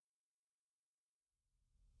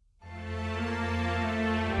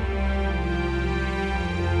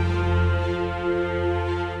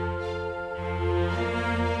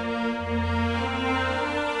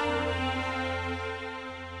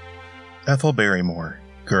Ethel Barrymore,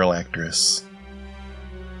 Girl Actress,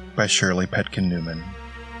 by Shirley Petkin Newman.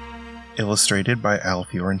 Illustrated by Al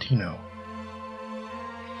Fiorentino.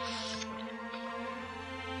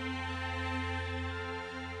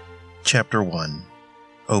 Chapter 1.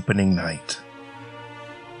 Opening Night.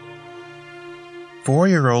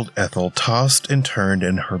 4-year-old Ethel tossed and turned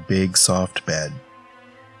in her big, soft bed.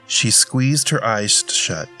 She squeezed her eyes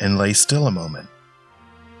shut and lay still a moment.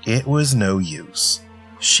 It was no use.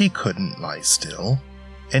 She couldn't lie still,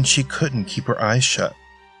 and she couldn't keep her eyes shut.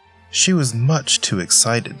 She was much too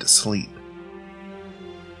excited to sleep.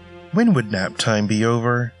 When would nap time be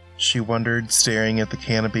over? She wondered, staring at the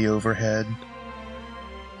canopy overhead.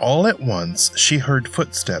 All at once, she heard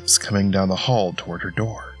footsteps coming down the hall toward her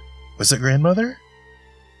door. Was it Grandmother?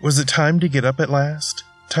 Was it time to get up at last?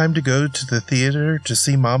 Time to go to the theater to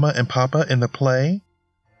see Mama and Papa in the play?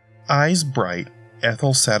 Eyes bright,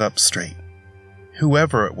 Ethel sat up straight.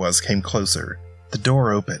 Whoever it was came closer. The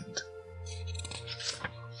door opened.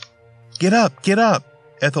 Get up! Get up!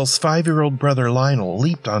 Ethel's 5-year-old brother Lionel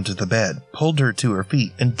leaped onto the bed, pulled her to her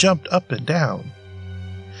feet, and jumped up and down.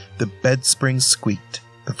 The bed springs squeaked.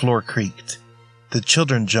 The floor creaked. The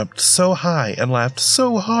children jumped so high and laughed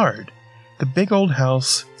so hard. The big old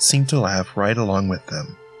house seemed to laugh right along with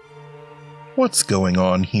them. "What's going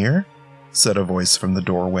on here?" said a voice from the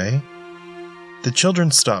doorway. The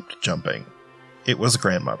children stopped jumping. It was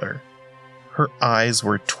Grandmother. Her eyes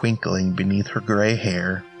were twinkling beneath her gray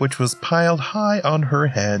hair, which was piled high on her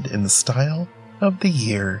head in the style of the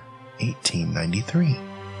year 1893.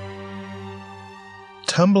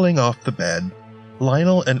 Tumbling off the bed,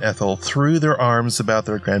 Lionel and Ethel threw their arms about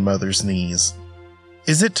their grandmother's knees.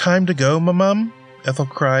 "Is it time to go, Mum?" Ethel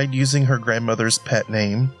cried, using her grandmother's pet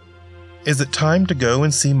name. "Is it time to go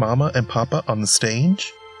and see Mama and Papa on the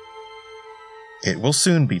stage?" "It will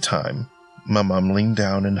soon be time." Mum leaned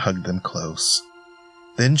down and hugged them close.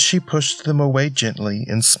 Then she pushed them away gently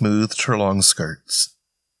and smoothed her long skirts.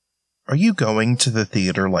 "Are you going to the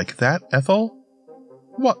theater like that, Ethel?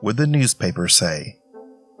 What would the newspaper say?"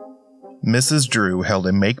 Mrs. Drew held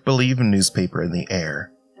a make-believe newspaper in the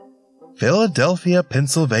air. "Philadelphia,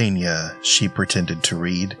 Pennsylvania," she pretended to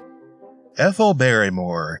read. "Ethel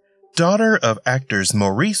Barrymore, daughter of actors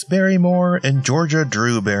Maurice Barrymore and Georgia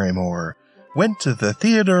Drew Barrymore, went to the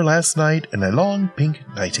theater last night in a long pink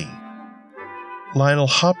nightie." Lionel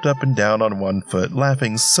hopped up and down on one foot,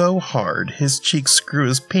 laughing so hard his cheeks grew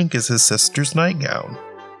as pink as his sister's nightgown.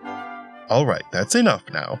 "All right, that's enough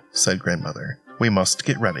now," said Grandmother. "We must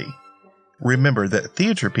get ready. Remember that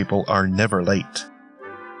theater people are never late."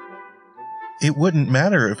 "It wouldn't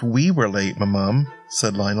matter if we were late, Mum,"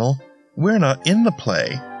 said Lionel. "We're not in the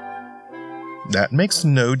play." "That makes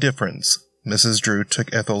no difference." Mrs. Drew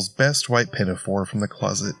took Ethel's best white pinafore from the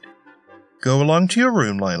closet. "Go along to your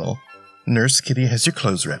room, Lionel. Nurse Kitty has your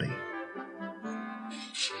clothes ready."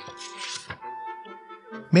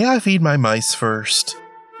 "May I feed my mice first?"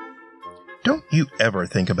 "Don't you ever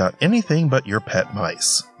think about anything but your pet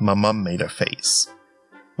mice." Mum made a face.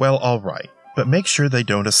 "Well, all right, but make sure they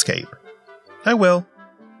don't escape." "I will."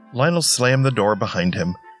 Lionel slammed the door behind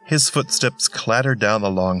him. His footsteps clattered down the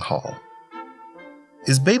long hall.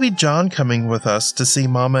 "Is baby John coming with us to see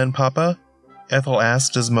Mama and Papa?" Ethel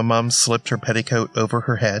asked as Mum slipped her petticoat over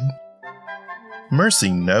her head. "Mercy,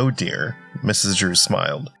 no, dear," Mrs. Drew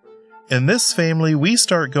smiled. "In this family, we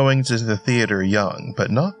start going to the theater young, but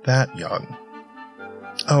not that young."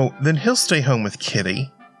 "Oh, then he'll stay home with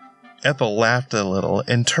Kitty." Ethel laughed a little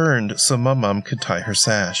and turned so Mum could tie her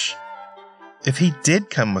sash. "If he did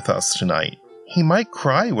come with us tonight, he might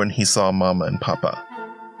cry when he saw Mama and Papa."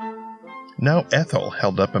 Now Ethel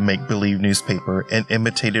held up a make-believe newspaper and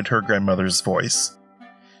imitated her grandmother's voice.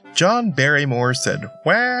 "John Barrymore said,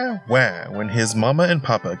 'Wah, wah,' when his Mama and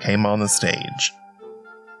Papa came on the stage."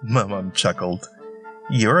 Mum chuckled.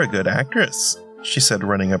 "You're a good actress," she said,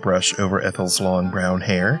 running a brush over Ethel's long brown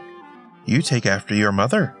hair. "You take after your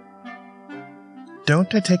mother."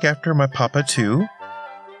 "Don't I take after my papa too?"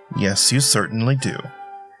 "Yes, you certainly do."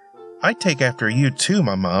 "I take after you too,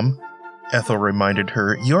 my Mum." Ethel reminded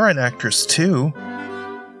her. "You're an actress too."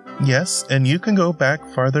 "Yes, and you can go back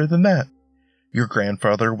farther than that. Your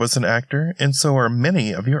grandfather was an actor, and so are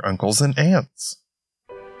many of your uncles and aunts."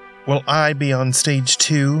 "Will I be on stage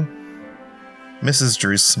too?" Mrs.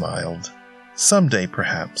 Drew smiled. "Someday,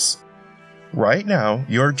 perhaps. Right now,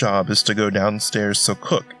 your job is to go downstairs so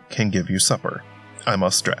Cook can give you supper. I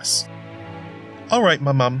must dress." "All right,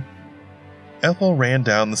 my Mum." Ethel ran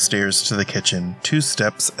down the stairs to the kitchen, 2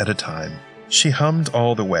 steps at a time. She hummed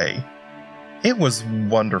all the way. It was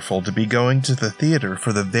wonderful to be going to the theater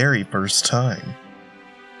for the very first time.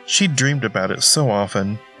 She'd dreamed about it so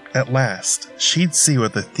often, At last, she'd see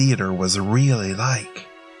what the theater was really like.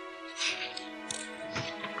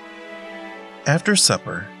 After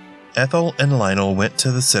supper, Ethel and Lionel went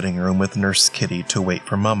to the sitting room with Nurse Kitty to wait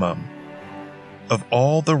for Mum. Of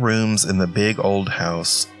all the rooms in the big old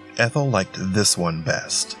house, Ethel liked this one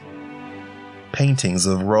best. Paintings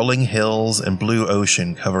of rolling hills and blue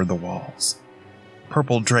ocean covered the walls.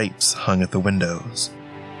 Purple drapes hung at the windows.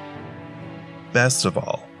 Best of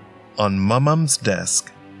all, on Mum's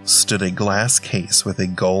desk stood a glass case with a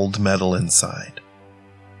gold medal inside.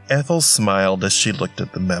 Ethel smiled as she looked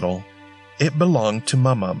at the medal. It belonged to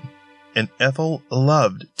Mum, and Ethel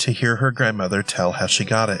loved to hear her grandmother tell how she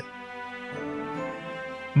got it.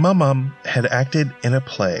 Mum had acted in a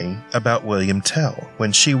play about William Tell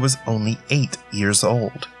when she was only 8 years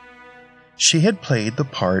old. She had played the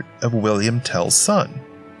part of William Tell's son,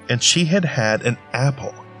 and she had had an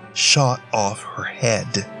apple shot off her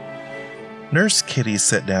head. Nurse Kitty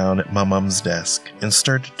sat down at Mum's desk and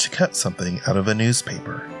started to cut something out of a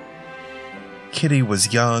newspaper. Kitty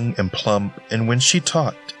was young and plump, and when she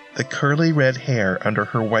talked, the curly red hair under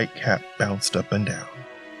her white cap bounced up and down.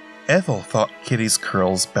 Ethel thought Kitty's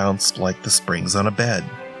curls bounced like the springs on a bed.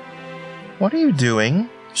 "What are you doing?"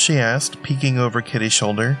 she asked, peeking over Kitty's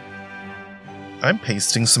shoulder. "I'm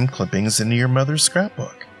pasting some clippings into your mother's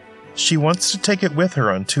scrapbook. She wants to take it with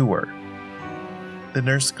her on tour." The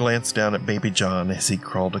nurse glanced down at Baby John as he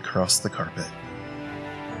crawled across the carpet.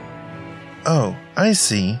 "Oh, I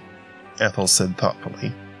see," Ethel said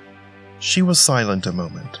thoughtfully. She was silent a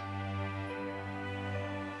moment.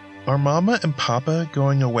 "Are Mama and Papa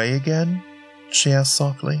going away again?" she asked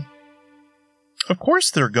softly. "Of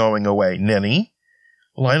course they're going away, Ninny."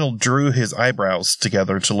 Lionel drew his eyebrows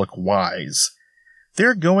together to look wise.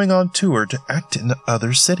 "They're going on tour to act in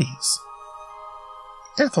other cities."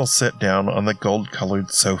 Ethel sat down on the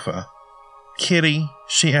gold-colored sofa. "Kitty,"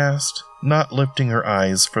 she asked, not lifting her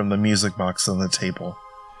eyes from the music box on the table,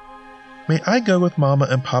 "may I go with Mama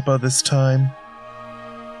and Papa this time?"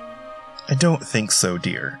 "I don't think so,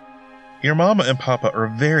 dear. Your Mama and Papa are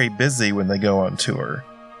very busy when they go on tour.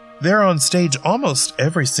 They're on stage almost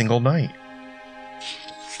every single night."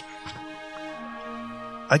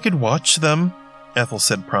 "I could watch them," Ethel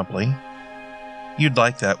said promptly. "You'd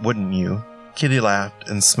like that, wouldn't you?" Kitty laughed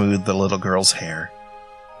and smoothed the little girl's hair.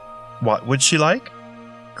 What would she like?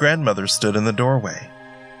 Grandmother stood in the doorway.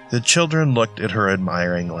 The children looked at her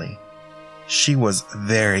admiringly. She was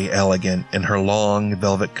very elegant in her long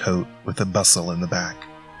velvet coat with a bustle in the back.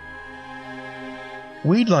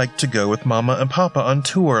 "We'd like to go with Mama and Papa on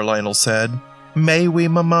tour," Lionel said. "May we,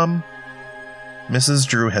 Mum?" Mrs.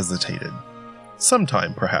 Drew hesitated.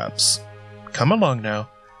 "Sometime, perhaps. Come along now.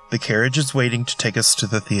 The carriage is waiting to take us to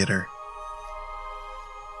the theater."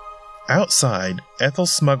 Outside, Ethel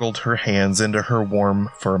smuggled her hands into her warm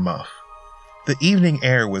fur muff. The evening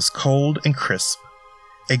air was cold and crisp.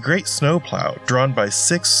 A great snowplow, drawn by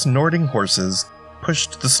 6 snorting horses,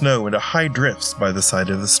 pushed the snow into high drifts by the side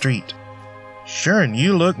of the street. "Sure, and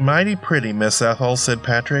you look mighty pretty, Miss Ethel," said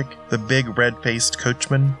Patrick, the big red-faced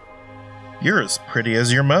coachman. "You're as pretty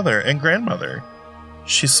as your mother and grandmother."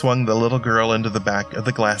 She swung the little girl into the back of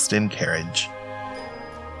the glassed-in carriage.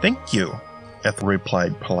 "Thank you," Ethel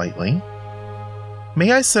replied politely.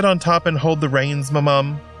 "May I sit on top and hold the reins,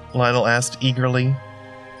 Mum?" Lionel asked eagerly.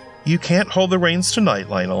 "You can't hold the reins tonight,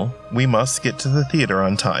 Lionel. We must get to the theater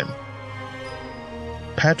on time."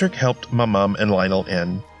 Patrick helped Mum and Lionel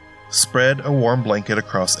in, spread a warm blanket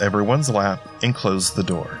across everyone's lap, and closed the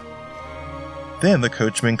door. Then the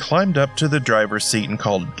coachman climbed up to the driver's seat and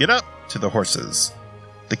called, "Get up!" to the horses.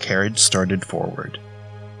 The carriage started forward.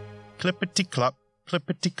 Clippity-clop,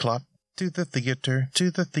 clippity-clop, to the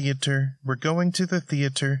theater, we're going to the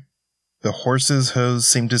theater, the horses' hooves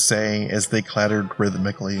seemed to say as they clattered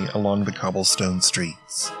rhythmically along the cobblestone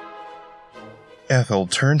streets. Ethel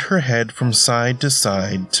turned her head from side to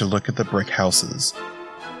side to look at the brick houses.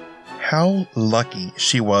 How lucky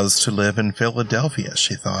she was to live in Philadelphia,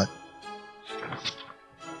 she thought.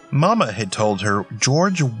 Mama had told her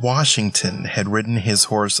George Washington had ridden his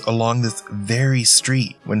horse along this very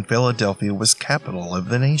street when Philadelphia was capital of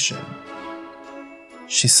the nation.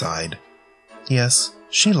 She sighed. Yes,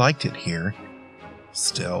 she liked it here.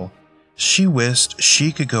 Still, she wished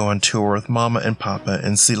she could go on tour with Mama and Papa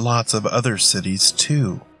and see lots of other cities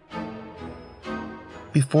too.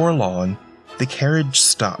 Before long, the carriage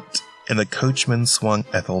stopped and the coachman swung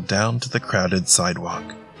Ethel down to the crowded sidewalk.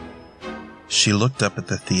 She looked up at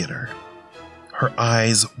the theater. Her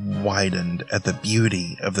eyes widened at the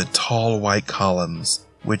beauty of the tall white columns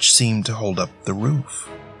which seemed to hold up the roof.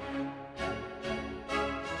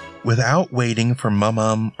 Without waiting for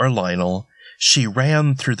Mum or Lionel, She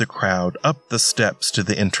ran through the crowd up the steps to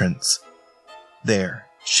the entrance. There,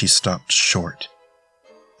 she stopped short.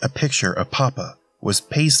 A picture of Papa was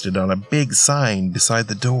pasted on a big sign beside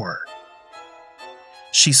the door.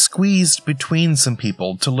 She squeezed between some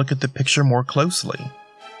people to look at the picture more closely.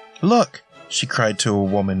 "Look," she cried to a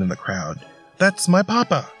woman in the crowd. "That's my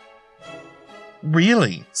Papa."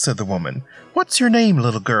 "Really?" said the woman. "What's your name,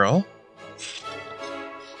 little girl?"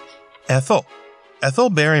 "Ethel.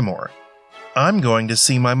 Ethel Barrymore. I'm going to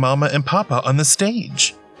see my Mama and Papa on the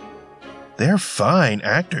stage." "They're fine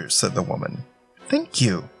actors," said the woman. "Thank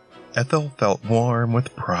you." Ethel felt warm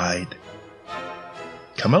with pride.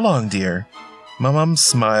 "Come along, dear." Mum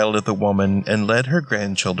smiled at the woman and led her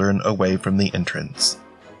grandchildren away from the entrance.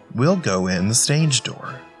 "We'll go in the stage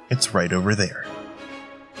door. It's right over there."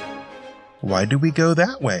 "Why do we go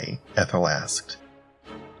that way?" Ethel asked.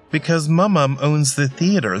 "Because Mum owns the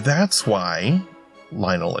theater, that's why,"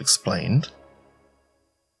 Lionel explained.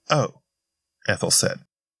 "Oh," Ethel said.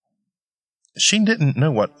 She didn't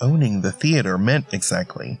know what owning the theater meant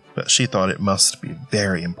exactly, but she thought it must be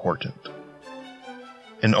very important.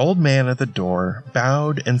 An old man at the door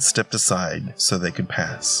bowed and stepped aside so they could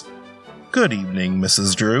pass. "Good evening,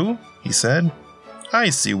 Mrs. Drew," he said. "I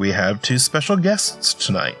see we have 2 special guests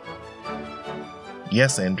tonight."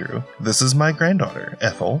 "Yes, Andrew, this is my granddaughter,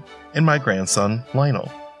 Ethel, and my grandson,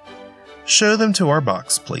 Lionel. Show them to our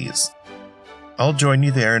box, please. I'll join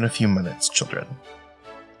you there in a few minutes, children."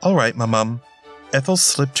 "All right, Mum." Ethel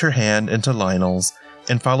slipped her hand into Lionel's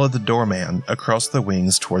and followed the doorman across the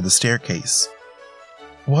wings toward the staircase.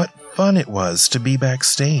 What fun it was to be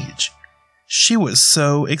backstage! She was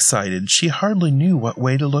so excited she hardly knew what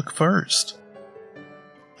way to look first.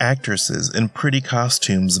 Actresses in pretty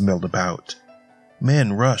costumes milled about.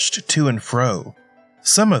 Men rushed to and fro.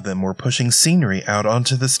 Some of them were pushing scenery out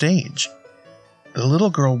onto the stage. The little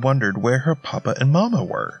girl wondered where her Papa and Mama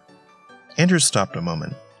were. Andrew stopped a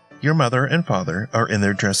moment. "Your mother and father are in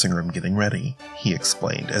their dressing room getting ready," he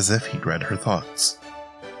explained as if he'd read her thoughts.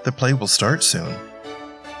 "The play will start soon."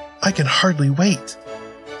 "I can hardly wait."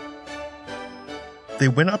 They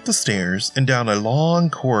went up the stairs and down a long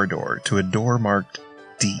corridor to a door marked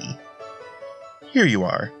D. "Here you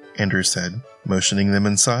are," Andrew said, motioning them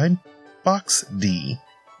inside. "Box D,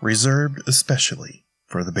 reserved especially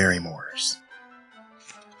for the Barrymores."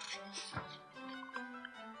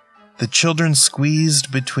 The children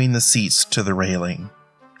squeezed between the seats to the railing.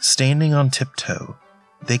 Standing on tiptoe,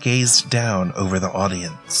 they gazed down over the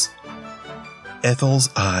audience. Ethel's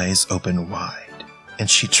eyes opened wide, and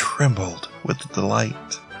she trembled with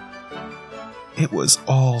delight. It was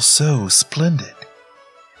all so splendid.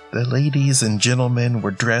 The ladies and gentlemen were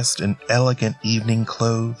dressed in elegant evening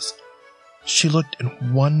clothes. She looked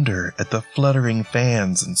in wonder at the fluttering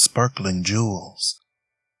fans and sparkling jewels.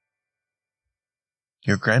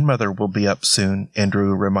 "Your grandmother will be up soon,"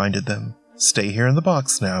 Andrew reminded them. "Stay here in the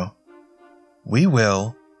box now." "We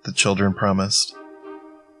will," the children promised.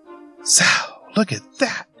 "Sal, look at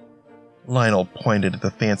that!" Lionel pointed at the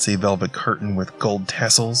fancy velvet curtain with gold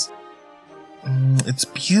tassels. "It's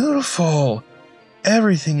beautiful.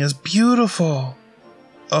 Everything is beautiful.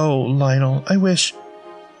 Oh, Lionel, I wish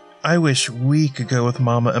we could go with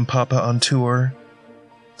Mama and Papa on tour."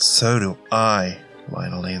 "So do I,"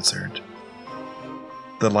 Lionel answered.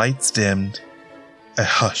 The lights dimmed. A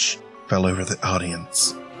hush fell over the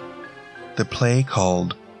audience. The play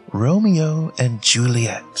called Romeo and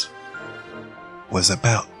Juliet was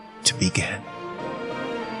about to begin.